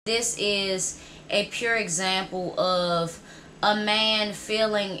This is a pure example of a man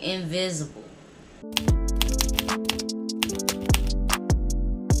feeling invisible.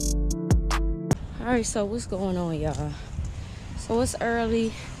 Alright, so what's going on, y'all? So it's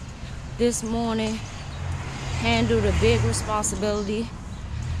early this morning. Handle the big responsibility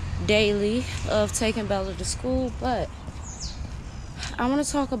daily of taking Bella to school, but I want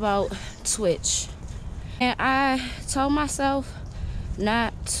to talk about Twitch. And I told myself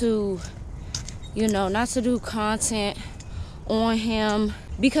not to do content on him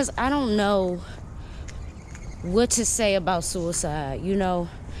because I don't know what to say about suicide.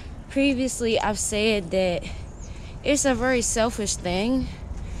 Previously I've said that it's a very selfish thing,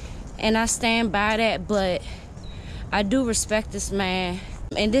 and I stand by that, but I do respect this man,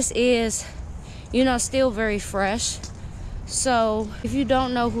 and this is, still very fresh. So if you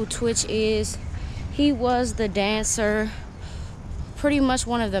don't know who Twitch is, he was the dancer, pretty much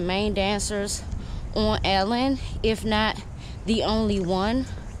one of the main dancers on Ellen, if not the only one.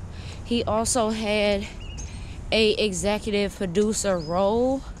 He also had a executive producer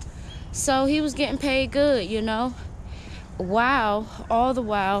role, so he was getting paid good, all the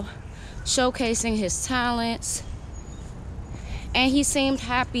while showcasing his talents, and he seemed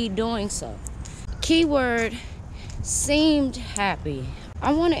happy doing so. Keyword, seemed happy.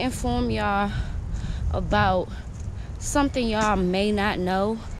 I want to inform y'all about something y'all may not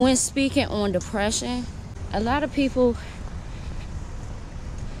know. When speaking on depression, a lot of people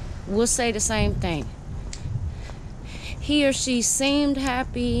will say the same thing. He or she seemed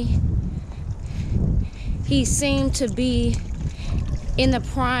happy. He seemed to be in the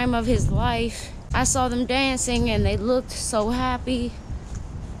prime of his life. I saw them dancing and they looked so happy.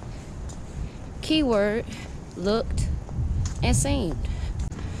 Keyword, looked and seemed.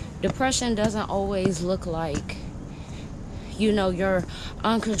 Depression doesn't always look like, you're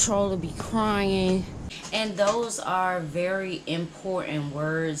uncontrollably crying. And those are very important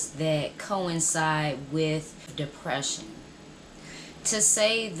words that coincide with depression. To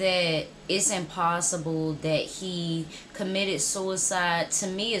say that it's impossible that he committed suicide, to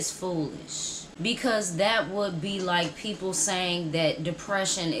me, is foolish. Because that would be like people saying that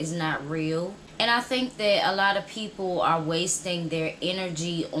depression is not real. And I think that a lot of people are wasting their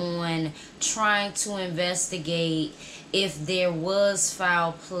energy on trying to investigate if there was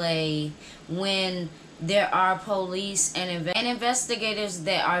foul play when there are police and investigators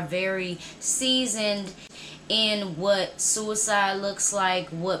that are very seasoned in what suicide looks like,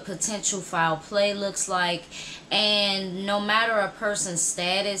 what potential foul play looks like. And no matter a person's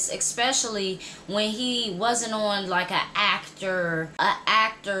status, especially when he wasn't on like an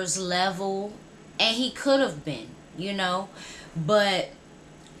actor's level, and he could have been, but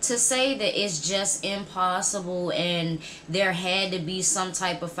to say that it's just impossible and there had to be some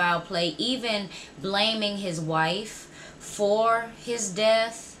type of foul play, even blaming his wife for his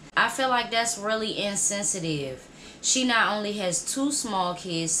death, I feel like that's really insensitive. She not only has 2 small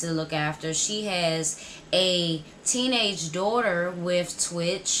kids to look after, she has a teenage daughter with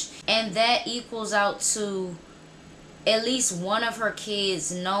Twitch, and that equals out to at least one of her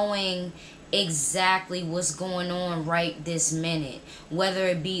kids knowing exactly what's going on right this minute, whether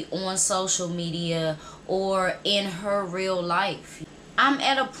it be on social media or in her real life. I'm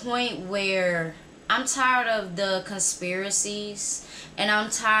at a point where I'm tired of the conspiracies, and I'm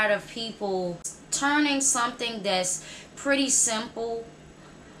tired of people turning something that's pretty simple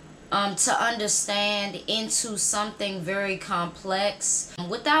to understand into something very complex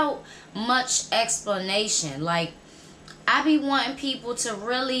without much explanation. Like, I be wanting people to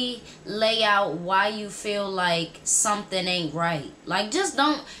really lay out why you feel like something ain't right. Like, just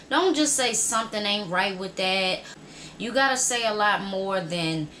don't just say something ain't right with that. You gotta say a lot more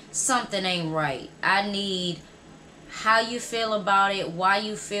than something ain't right. I need how you feel about it, why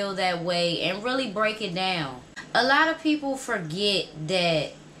you feel that way, and really break it down. A lot of people forget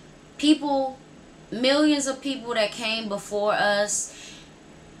that millions of people that came before us,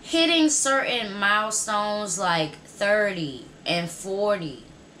 hitting certain milestones like 30 and 40,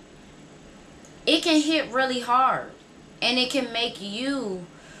 it can hit really hard, and it can make you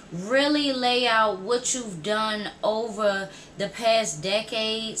really lay out what you've done over the past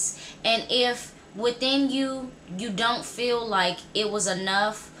decades. And if within you don't feel like it was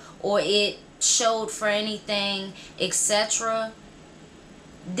enough or it showed for anything, etc.,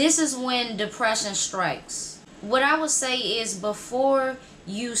 this is when depression strikes. What I would say is, before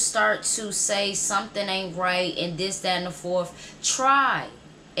you start to say something ain't right and this, that, and the fourth,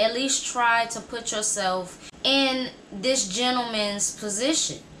 at least try to put yourself in this gentleman's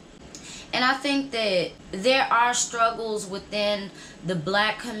position. And I think that there are struggles within the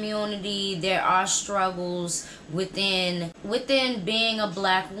black community. There are struggles within being a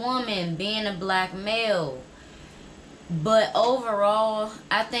black woman, being a black male. But overall,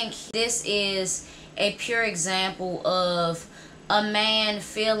 I think this is a pure example of a man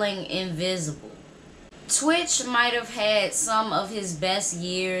feeling invisible. Twitch might have had some of his best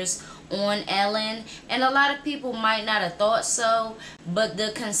years on Ellen, and a lot of people might not have thought so, but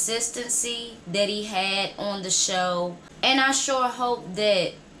the consistency that he had on the show, and I sure hope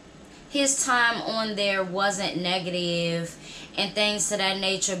that his time on there wasn't negative and things to that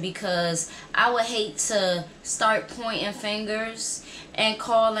nature, because I would hate to start pointing fingers and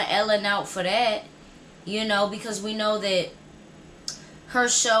calling Ellen out for that, you know, because we know that her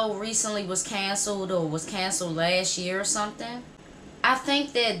show recently was canceled, or was canceled last year or something. I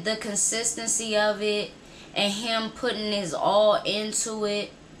think that the consistency of it and him putting his all into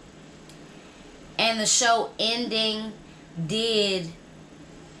it and the show ending did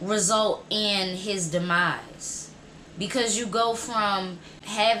result in his demise. Because you go from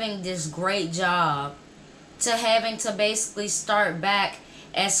having this great job to having to basically start back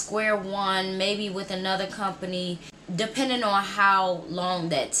at square one, maybe with another company, depending on how long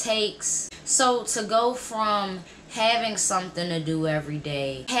that takes. So to go from having something to do every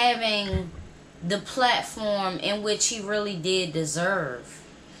day, having the platform in which he really did deserve,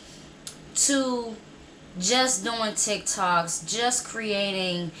 to just doing TikToks, just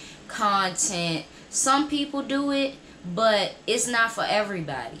creating content. Some people do it, but it's not for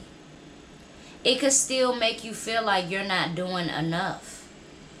everybody. It could still make you feel like you're not doing enough.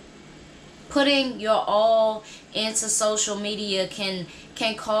 Putting your all into social media can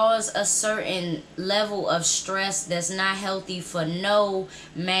cause a certain level of stress that's not healthy for no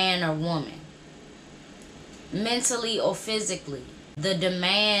man or woman, mentally or physically. The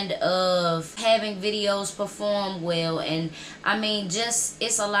demand of having videos perform well, and I mean, just,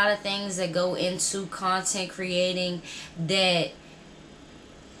 it's a lot of things that go into content creating that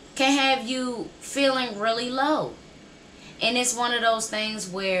can have you feeling really low. And it's one of those things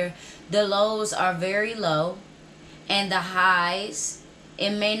where the lows are very low and the highs,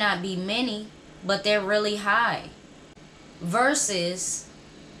 it may not be many, but they're really high. Versus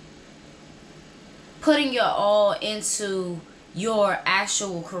putting your all into your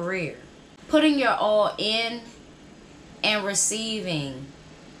actual career. Putting your all in and receiving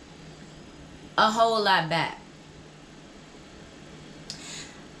a whole lot back.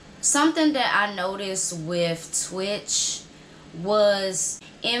 Something that I noticed with Twitch was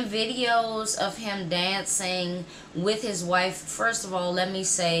in videos of him dancing with his wife. First of all, let me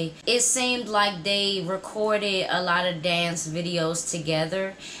say, it seemed like they recorded a lot of dance videos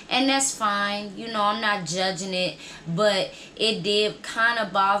together, and that's fine, you know, I'm not judging it, but it did kind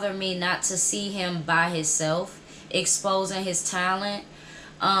of bother me not to see him by himself exposing his talent.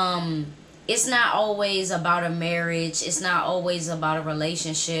 It's not always about a marriage, it's not always about a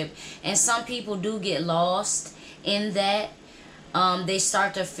relationship, and some people do get lost in that. They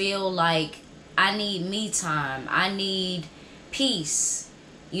start to feel like, I need me time, I need peace,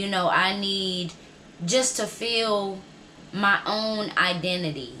 you know, I need just to feel my own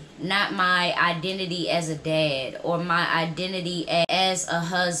identity, not my identity as a dad or my identity as a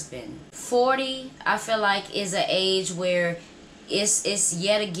husband. 40, I feel like, is an age where it's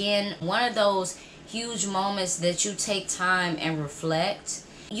yet again one of those huge moments that you take time and reflect.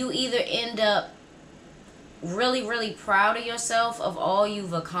 You either end up really proud of yourself, of all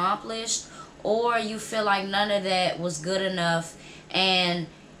you've accomplished, or you feel like none of that was good enough and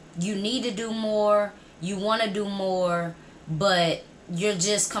you need to do more, you want to do more, but you're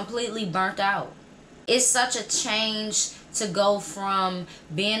just completely burnt out. It's such a change to go from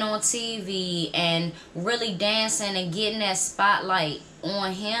being on TV and really dancing and getting that spotlight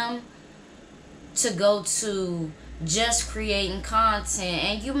on him to go to just creating content.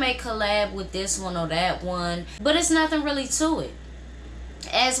 And you may collab with this one or that one, but it's nothing really to it.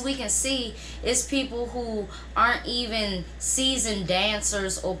 As we can see, it's people who aren't even seasoned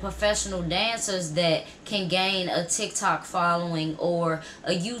dancers or professional dancers that can gain a TikTok following or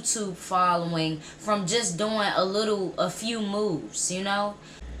a YouTube following from just doing a few moves, you know.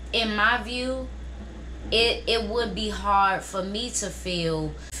 In my view, it would be hard for me to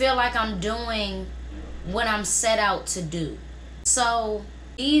feel like I'm doing what I'm set out to do. So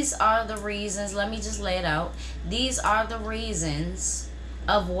these are the reasons, let me just lay it out. These are the reasons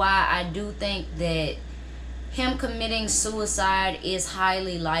of why I do think that him committing suicide is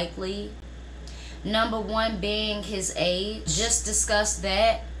highly likely. Number one being his age. Just discussed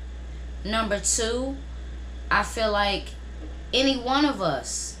that. Number two, I feel like any one of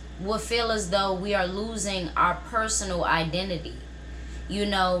us will feel as though we are losing our personal identity, you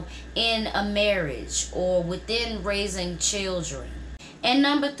know, in a marriage or within raising children. And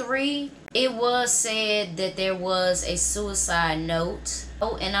number 3, it was said that there was a suicide note.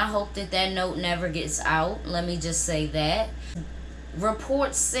 Oh, and I hope that that note never gets out. Let me just say that.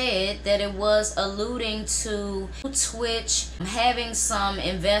 Reports said that it was alluding to Twitch having some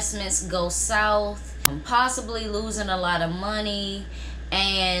investments go south, possibly losing a lot of money,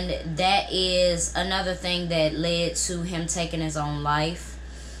 and that is another thing that led to him taking his own life.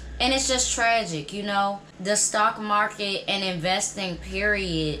 And it's just tragic, you know. The stock market and investing,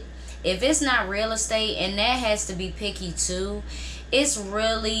 period, if it's not real estate, and that has to be picky too, it's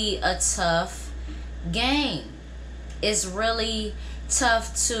really a tough game. It's really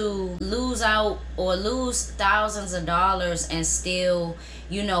tough to lose out or lose thousands of dollars and still,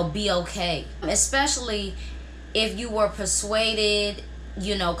 you know, be okay. Especially if you were persuaded,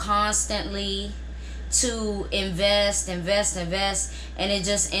 you know, constantly to invest, and it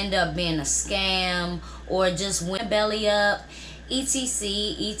just end up being a scam or just went belly up,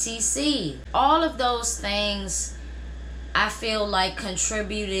 etc. All of those things I feel like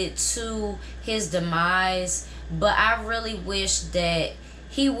contributed to his demise, but I really wish that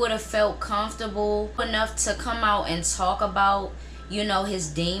he would have felt comfortable enough to come out and talk about, you know, his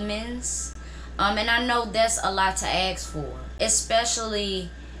demons. And I know that's a lot to ask for, especially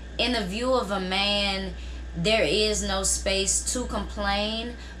in the view of a man. There is no space to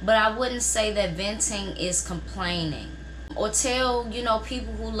complain, but I wouldn't say that venting is complaining. Or tell, you know,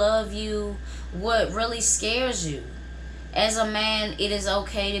 people who love you what really scares you. As a man, it is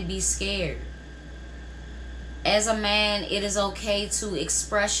okay to be scared. As a man, it is okay to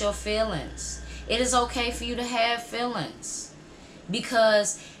express your feelings. It is okay for you to have feelings.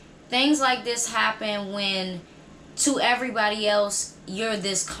 Because things like this happen when, to everybody else, you're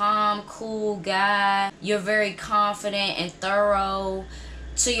this calm, cool guy. You're very confident and thorough.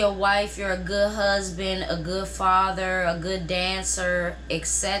 To your wife, you're a good husband, a good father, a good dancer,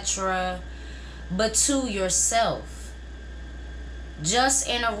 etc. But to yourself, just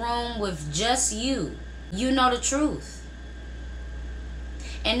in a room with just you, you know the truth.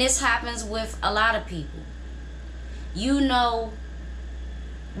 And this happens with a lot of people. You know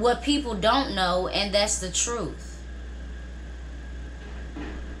what people don't know, and that's the truth.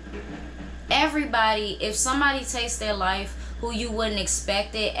 Everybody, if somebody takes their life who you wouldn't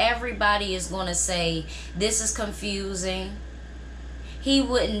expect it, everybody is going to say, this is confusing. He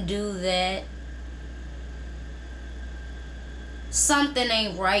wouldn't do that. Something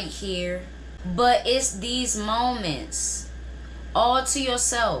ain't right here. But it's these moments, all to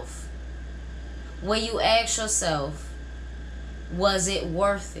yourself, where you ask yourself, was it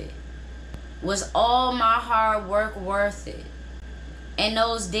worth it? Was all my hard work worth it? And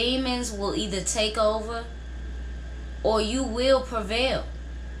those demons will either take over or you will prevail.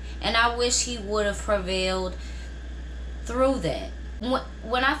 And I wish he would have prevailed through that.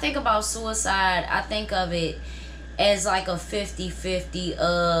 When I think about suicide, I think of it as like a 50-50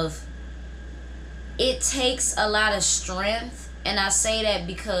 of, it takes a lot of strength. And I say that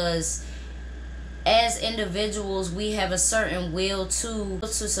because as individuals, we have a certain will to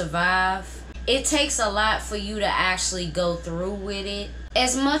survive. It takes a lot for you to actually go through with it.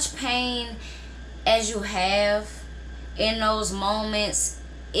 As much pain as you have in those moments,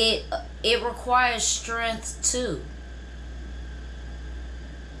 it requires strength too.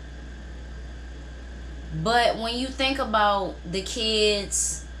 But when you think about the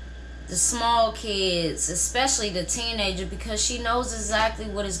kids, the small kids, especially the teenager, because she knows exactly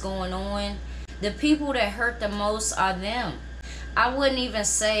what is going on, the people that hurt the most are them. I wouldn't even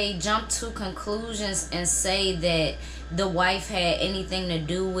say jump to conclusions and say that the wife had anything to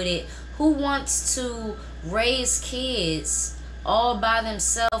do with it. Who wants to raise kids all by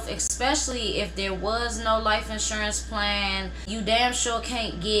themselves, especially if there was no life insurance plan? You damn sure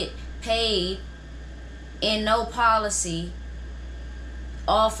can't get paid in no policy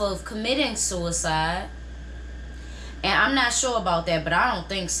off of committing suicide. And I'm not sure about that, but I don't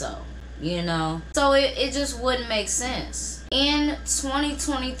think so, you know. So it just wouldn't make sense. In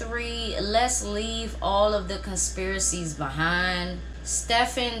 2023, let's leave all of the conspiracies behind.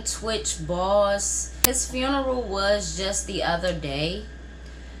 Stephen Twitch Boss, his funeral was just the other day.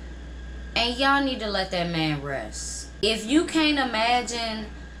 And y'all need to let that man rest. If you can't imagine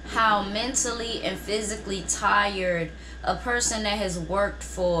how mentally and physically tired a person that has worked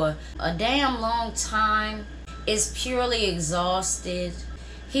for a damn long time is purely exhausted.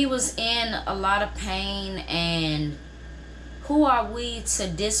 He was in a lot of pain, and who are we to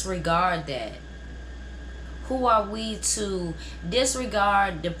disregard that? Who are we to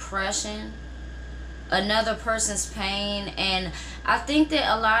disregard depression, another person's pain? And I think that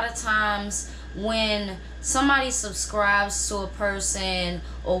a lot of times when somebody subscribes to a person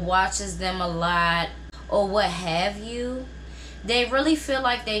or watches them a lot or what have you, they really feel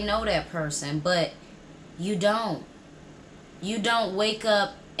like they know that person, but you don't. You don't wake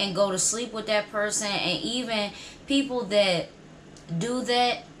up and go to sleep with that person. And even people that do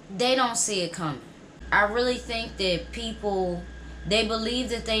that, they don't see it coming. I really think that people, they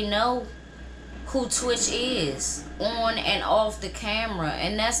believe that they know who Twitch is on and off the camera,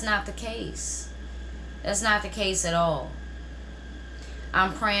 and that's not the case. That's not the case at all.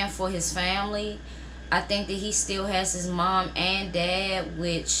 I'm praying for his family. I think that he still has his mom and dad,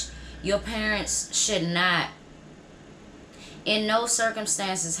 which your parents should not, in no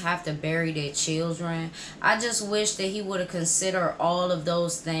circumstances, have to bury their children. I just wish that he would have considered all of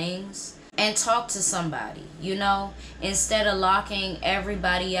those things and talk to somebody, you know, instead of locking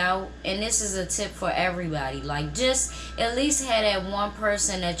everybody out. And this is a tip for everybody. Like, just at least have that one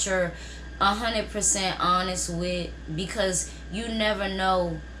person that you're 100% honest with, because you never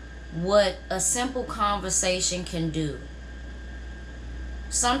know what a simple conversation can do.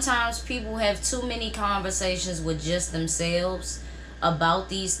 Sometimes people have too many conversations with just themselves about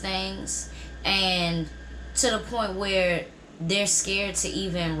these things, and to the point where they're scared to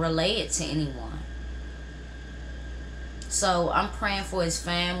even relay it to anyone. So I'm praying for his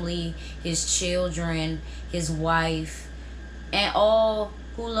family, his children, his wife, and all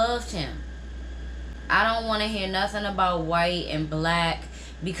who loved him. I don't want to hear nothing about white and black,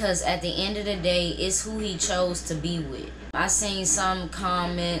 because at the end of the day, it's who he chose to be with. I seen some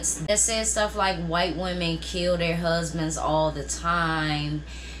comments that said stuff like white women kill their husbands all the time.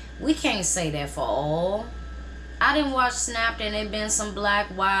 We can't say that for all. I didn't watch Snapped and there been some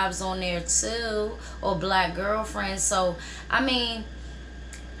black wives on there too, or black girlfriends. So, I mean,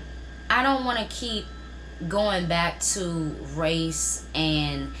 I don't want to keep going back to race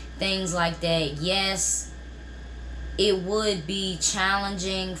and things like that. Yes, it would be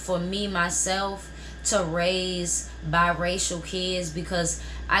challenging for me myself to raise biracial kids, because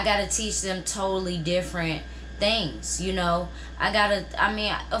I gotta teach them totally different things, you know. I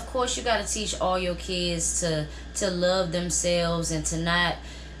mean, of course you gotta teach all your kids to love themselves and to not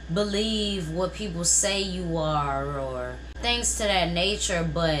believe what people say you are or things to that nature,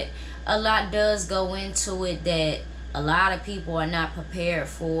 but a lot does go into it that a lot of people are not prepared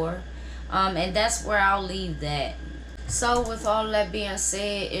for, and that's where I'll leave that. So with all that being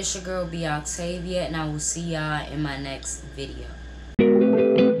said, it's your girl B Octavia, and I will see y'all in my next video.